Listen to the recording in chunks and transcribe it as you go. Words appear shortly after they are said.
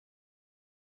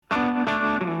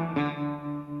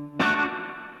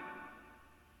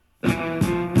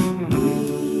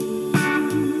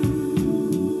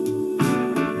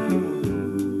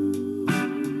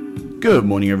Good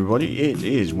morning, everybody. It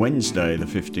is Wednesday, the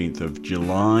 15th of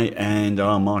July, and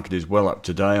our market is well up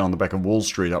today on the back of Wall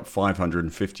Street, up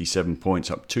 557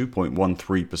 points, up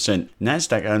 2.13%.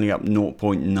 Nasdaq only up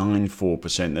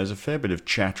 0.94%. There's a fair bit of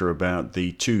chatter about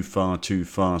the too far, too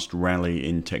fast rally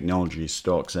in technology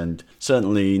stocks, and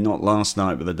certainly not last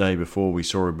night, but the day before, we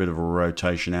saw a bit of a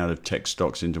rotation out of tech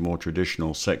stocks into more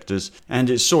traditional sectors,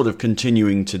 and it's sort of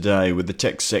continuing today with the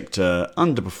tech sector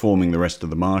underperforming the rest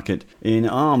of the market. In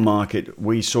our market,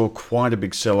 we saw quite a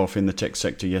big sell-off in the tech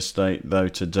sector yesterday, though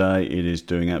today it is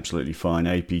doing absolutely fine.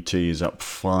 APT is up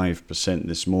 5%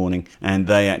 this morning, and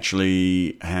they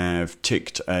actually have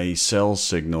ticked a sell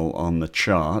signal on the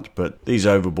chart, but these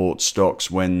overbought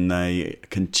stocks, when they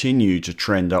continue to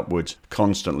trend upwards,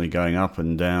 constantly going up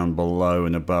and down below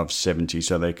and above 70,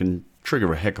 so they can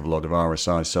trigger a heck of a lot of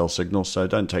RSI sell signals, so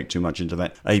don't take too much into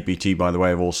that. APT, by the way,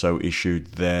 have also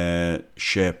issued their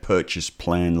share purchase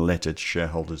plan letter to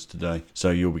shareholders today, so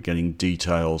you'll be getting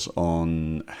details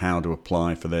on how to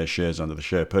apply for their shares under the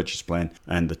share purchase plan,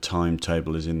 and the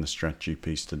timetable is in the strategy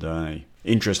piece today.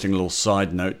 Interesting little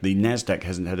side note, the Nasdaq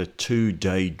hasn't had a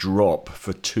 2-day drop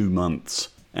for 2 months,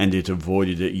 and it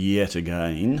avoided it yet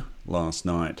again last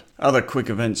night. Other quick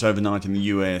events overnight in the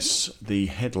US. The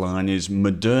headline is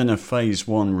Moderna Phase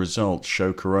 1 results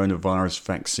show coronavirus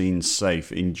vaccine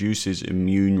safe, induces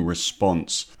immune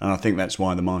response. And I think that's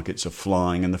why the markets are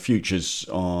flying. And the futures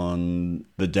on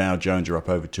the Dow Jones are up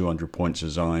over 200 points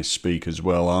as I speak as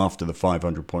well after the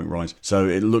 500-point rise. So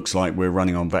it looks like we're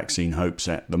running on vaccine hopes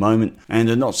at the moment. And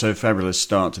a not so fabulous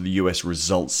start to the US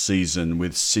results season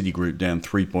with Citigroup down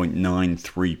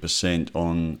 3.93%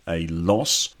 on a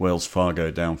loss. Wells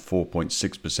Fargo down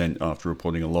 4.6% after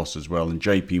reporting a loss as well, and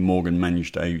JP Morgan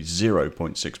managed a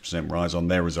 0.6% rise on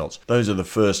their results. Those are the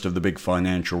first of the big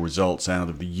financial results out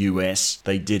of the US.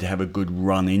 They did have a good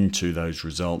run into those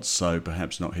results, so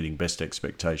perhaps not hitting best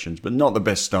expectations, but not the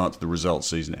best start to the results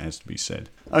season, it has to be said.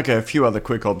 Okay, a few other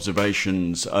quick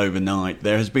observations overnight.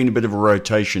 There has been a bit of a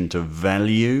rotation to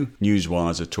value.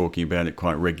 Newswires are talking about it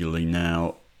quite regularly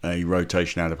now. A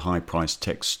rotation out of high-priced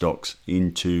tech stocks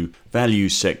into value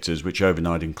sectors, which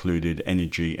overnight included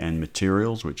energy and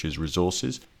materials, which is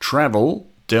resources. Travel,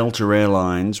 Delta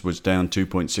Airlines was down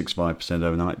 2.65%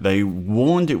 overnight. They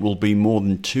warned it will be more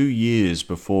than 2 years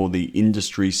before the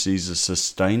industry sees a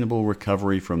sustainable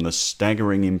recovery from the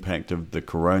staggering impact of the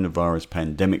coronavirus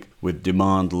pandemic, with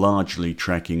demand largely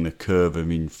tracking the curve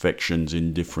of infections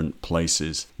in different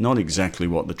places. Not exactly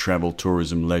what the travel,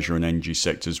 tourism, leisure and energy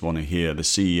sectors want to hear. The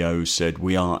CEO said,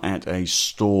 "We are at a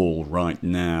stall right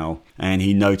now." And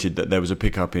he noted that there was a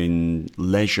pickup in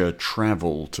leisure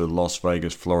travel to Las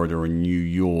Vegas, Florida and New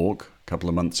York a couple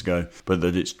of months ago, but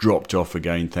that it's dropped off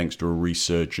again thanks to a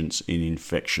resurgence in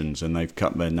infections, and they've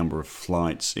cut their number of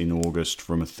flights in August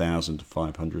from 1,000 to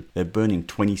 500. They're burning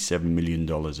 $27 million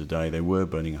a day. They were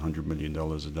burning $100 million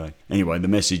a day. Anyway, the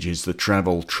message is the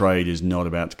travel trade is not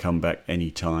about to come back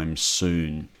anytime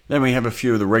soon. Then we have a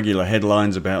few of the regular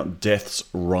headlines about deaths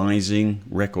rising,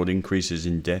 record increases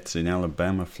in deaths in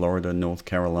Alabama, Florida, North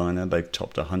Carolina. They've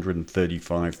topped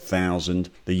 135,000.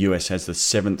 The US has the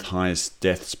 7th highest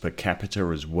deaths per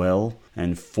capita as well.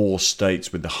 And 4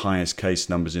 states with the highest case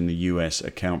numbers in the US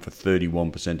account for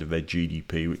 31% of their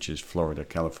GDP, which is Florida,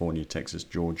 California, Texas,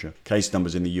 Georgia. Case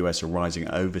numbers in the US are rising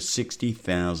over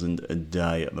 60,000 a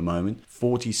day at the moment.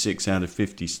 46 out of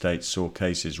 50 states saw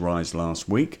cases rise last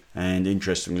week. And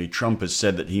interestingly, Trump has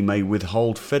said that he may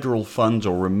withhold federal funds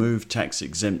or remove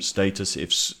tax-exempt status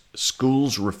if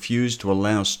schools refuse to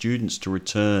allow students to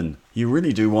return. You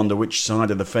really do wonder which side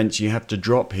of the fence you have to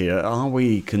drop here. Are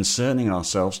we concerning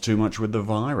ourselves too much with the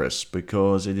virus?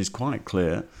 Because it is quite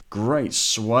clear great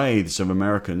swathes of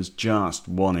Americans just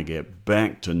want to get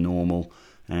back to normal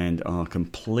and are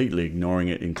completely ignoring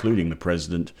it, including the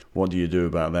president. What do you do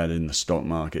about that in the stock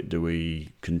market? Do we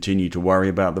continue to worry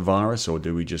about the virus, or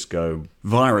do we just go,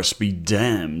 virus be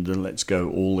damned, and let's go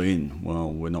all in?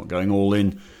 Well, we're not going all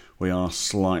in. We are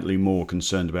slightly more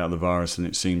concerned about the virus than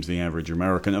it seems the average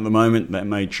American at the moment. That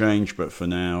may change, but for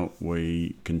now,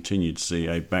 we continue to see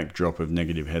a backdrop of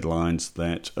negative headlines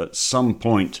that at some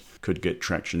point could get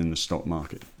traction in the stock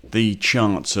market. The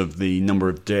charts of the number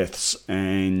of deaths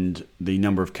and the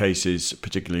number of cases,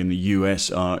 particularly in the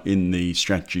US, are in the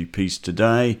strategy piece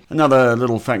today. Another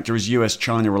little factor is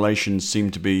US-China relations seem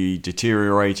to be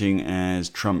deteriorating as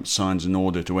Trump signs an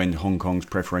order to end Hong Kong's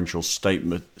preferential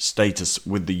status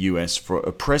with the US for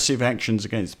oppressive actions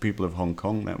against the people of Hong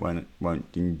Kong. That won't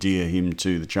endear him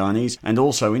to the Chinese. And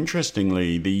also,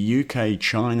 interestingly, the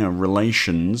UK-China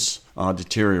relations are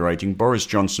deteriorating. Boris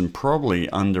Johnson, probably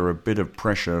under a bit of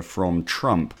pressure from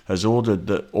Trump, has ordered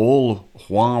that all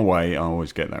Huawei, I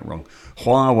always get that wrong,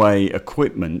 Huawei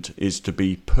equipment is to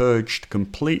be purged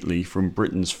completely from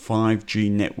Britain's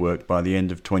 5G network by the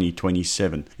end of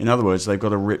 2027. In other words, they've got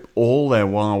to rip all their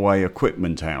Huawei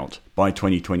equipment out by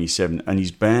 2027, and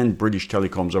he's banned British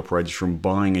telecoms operators from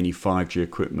buying any 5G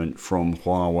equipment from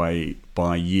Huawei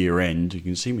by year end. You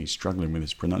can see me struggling with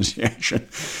this pronunciation,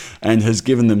 and has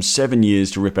given them 7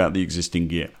 years to rip out the existing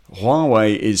gear.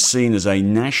 Huawei is seen as a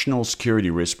national security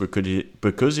risk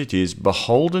because it is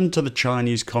beholden to the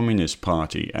Chinese Communist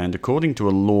Party, and according to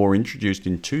a law introduced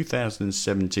in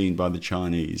 2017 by the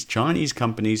Chinese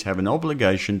companies have an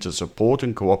obligation to support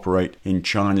and cooperate in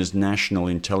China's national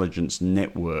intelligence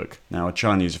network. Now, a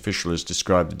Chinese official has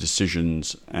described the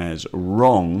decisions as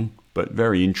wrong, but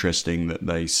very interesting that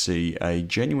they see a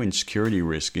genuine security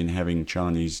risk in having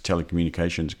Chinese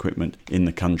telecommunications equipment in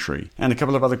the country. And a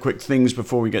couple of other quick things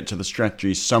before we get to the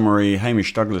strategy summary.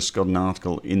 Hamish Douglas got an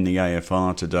article in the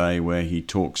AFR today where he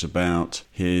talks about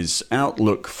his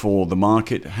outlook for the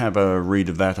market. Have a read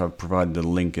of that. I've provided a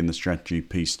link in the strategy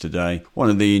piece today. One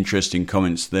of the interesting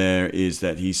comments there is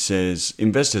that he says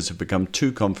investors have become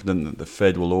too confident that the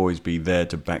Fed will always be there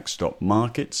to backstop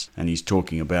markets. And he's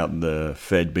talking about the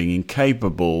Fed being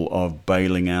incapable of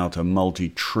bailing out a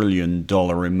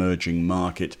multi-trillion-dollar emerging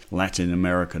market, Latin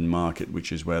American market,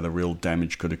 which is where the real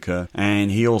damage could occur. And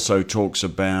he also talks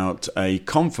about a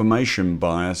confirmation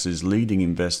bias is leading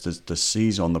investors to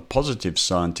seize on the positive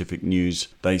scientific news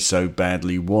they so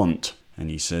badly want.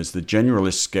 And he says the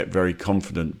generalists get very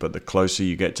confident, but the closer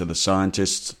you get to the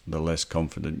scientists, the less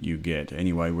confident you get.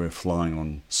 Anyway, we're flying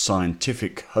on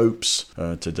scientific hopes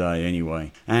today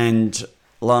anyway. And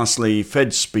lastly,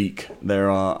 Fed speak.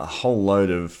 There are a whole load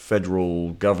of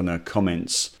federal governor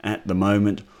comments at the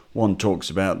moment. One talks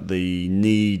about the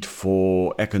need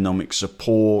for economic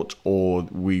support, or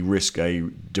we risk a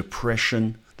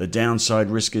depression. The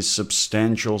downside risk is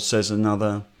substantial, says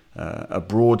another. A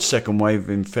broad second wave of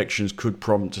infections could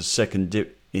prompt a second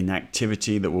dip in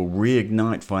activity that will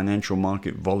reignite financial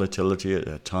market volatility at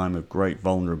a time of great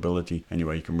vulnerability.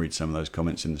 Anyway, you can read some of those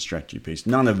comments in the strategy piece.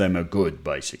 None of them are good,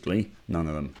 basically. None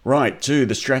of them. Right, to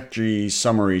the strategy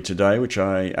summary today, which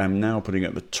I am now putting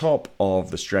at the top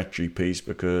of the strategy piece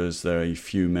because a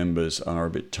few members are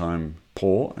a bit time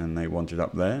poor and they want it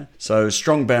up there. So,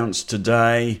 strong bounce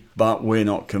today, but we're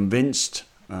not convinced.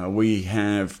 We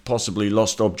have possibly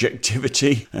lost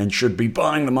objectivity and should be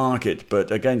buying the market,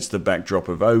 but against the backdrop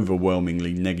of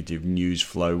overwhelmingly negative news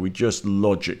flow, we just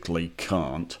logically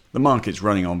can't. The market's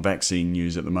running on vaccine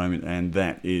news at the moment, and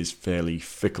that is fairly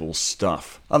fickle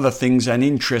stuff. Other things, an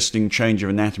interesting change of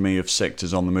anatomy of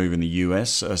sectors on the move in the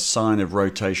US, a sign of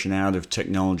rotation out of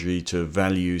technology to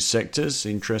value sectors,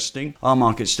 interesting. Our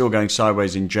market's still going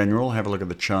sideways in general. Have a look at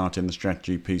the chart in the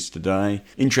strategy piece today.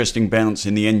 Interesting bounce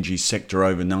in the energy sector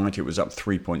overnight. It was up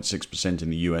 3.6% in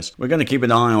the US. We're going to keep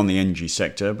an eye on the energy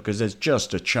sector because there's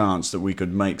just a chance that we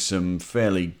could make some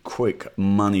fairly quick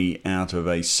money out of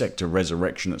a sector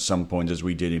resurrection at some point, as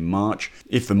we did in March.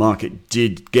 If the market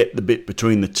did get the bit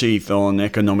between the teeth on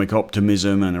economic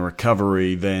optimism and a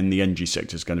recovery, then the energy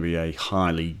sector is going to be a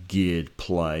highly geared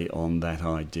play on that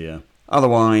idea.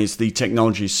 Otherwise, the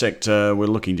technology sector, we're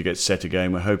looking to get set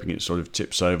again. We're hoping it sort of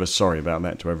tips over. Sorry about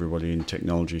that to everybody in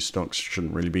technology stocks.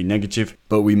 Shouldn't really be negative.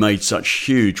 But we made such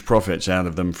huge profits out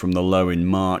of them from the low in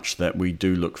March that we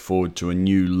do look forward to a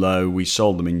new low. We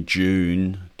sold them in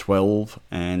June 12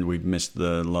 and we've missed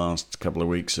the last couple of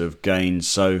weeks of gains.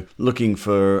 So looking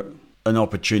for an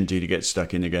opportunity to get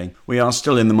stuck in again. We are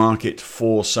still in the market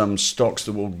for some stocks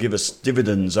that will give us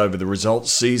dividends over the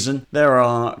results season. There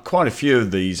are quite a few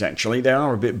of these actually. They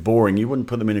are a bit boring. You wouldn't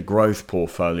put them in a growth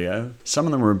portfolio. Some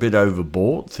of them are a bit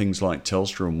overbought, things like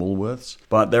Telstra and Woolworths.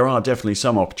 But there are definitely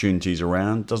some opportunities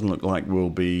around. Doesn't look like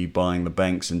we'll be buying the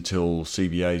banks until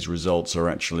CBA's results are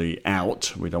actually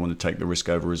out. We don't want to take the risk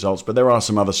over results. But there are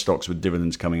some other stocks with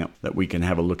dividends coming up that we can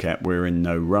have a look at. We're in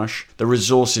no rush. The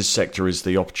resources sector is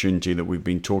the opportunity that we've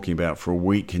been talking about for a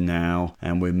week now,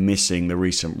 and we're missing the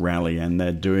recent rally, and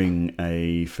they're doing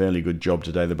a fairly good job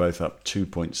today. They're both up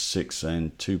 2.6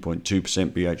 and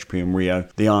 2.2%, BHP and Rio.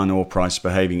 The iron ore price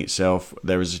behaving itself.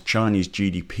 There is a Chinese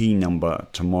GDP number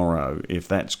tomorrow. If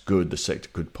that's good, the sector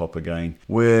could pop again.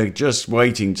 We're just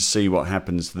waiting to see what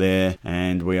happens there,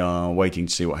 and we are waiting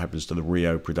to see what happens to the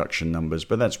Rio production numbers,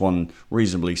 but that's one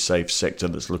reasonably safe sector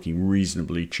that's looking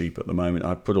reasonably cheap at the moment.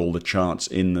 I put all the charts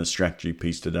in the strategy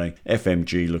piece today.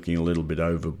 FMG looking a little bit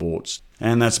overbought.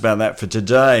 And that's about that for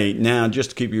today. Now, just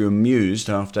to keep you amused,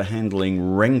 after handling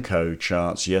Renko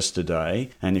charts yesterday,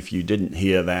 and if you didn't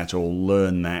hear that or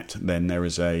learn that, then there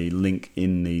is a link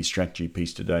in the strategy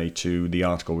piece today to the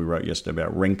article we wrote yesterday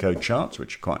about Renko charts,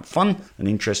 which are quite fun and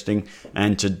interesting.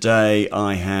 And today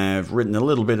I have written a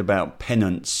little bit about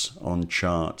pennants on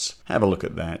charts. Have a look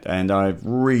at that. And I've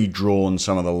redrawn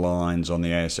some of the lines on the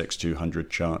ASX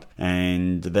 200 chart.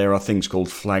 And there are things called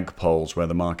flagpoles where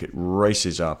the market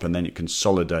races up and then it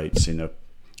consolidates in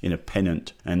a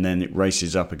pennant, and then it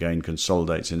races up again,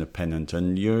 consolidates in a pennant,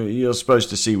 and you're supposed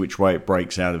to see which way it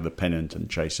breaks out of the pennant and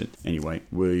chase it. Anyway,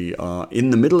 we are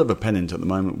in the middle of a pennant at the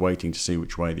moment, waiting to see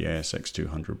which way the ASX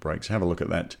 200 breaks. Have a look at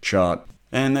that chart.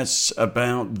 And that's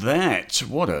about that.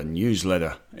 What a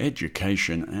newsletter.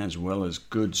 Education as well as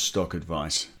good stock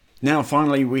advice. Now,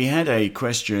 finally, we had a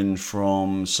question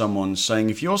from someone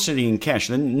saying, if you're sitting in cash,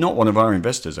 then not one of our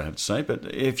investors, I have to say, but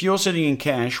if you're sitting in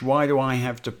cash, why do I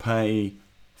have to pay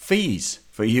fees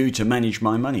for you to manage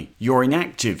my money? You're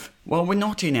inactive. Well, we're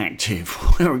not inactive.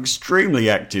 We're extremely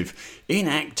active.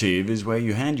 Inactive is where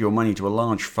you hand your money to a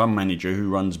large fund manager who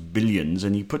runs billions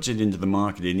and he puts it into the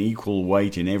market in equal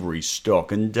weight in every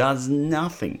stock and does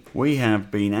nothing. We have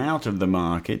been out of the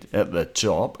market at the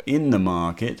top, in the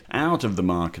market, out of the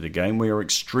market again. We are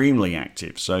extremely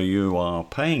active. So you are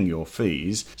paying your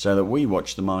fees so that we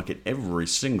watch the market every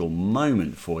single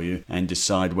moment for you and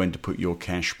decide when to put your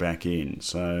cash back in.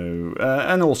 So,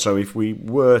 and also if we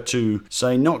were to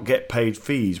say not get paid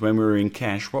fees when we were in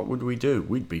cash, what would we do?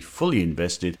 We'd be fully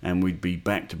invested and we'd be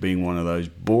back to being one of those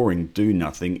boring,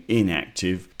 do-nothing,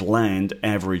 inactive, bland,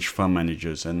 average fund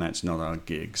managers, and that's not our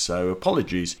gig. So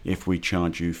apologies if we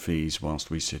charge you fees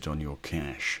whilst we sit on your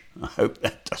cash. I hope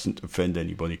that doesn't offend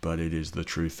anybody, but it is the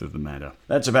truth of the matter.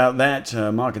 That's about that.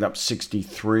 Market up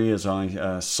 63 as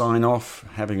I sign off.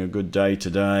 Having a good day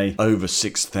today. Over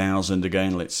 6,000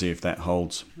 again. Let's see if that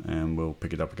holds, and we'll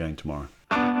pick it up again tomorrow.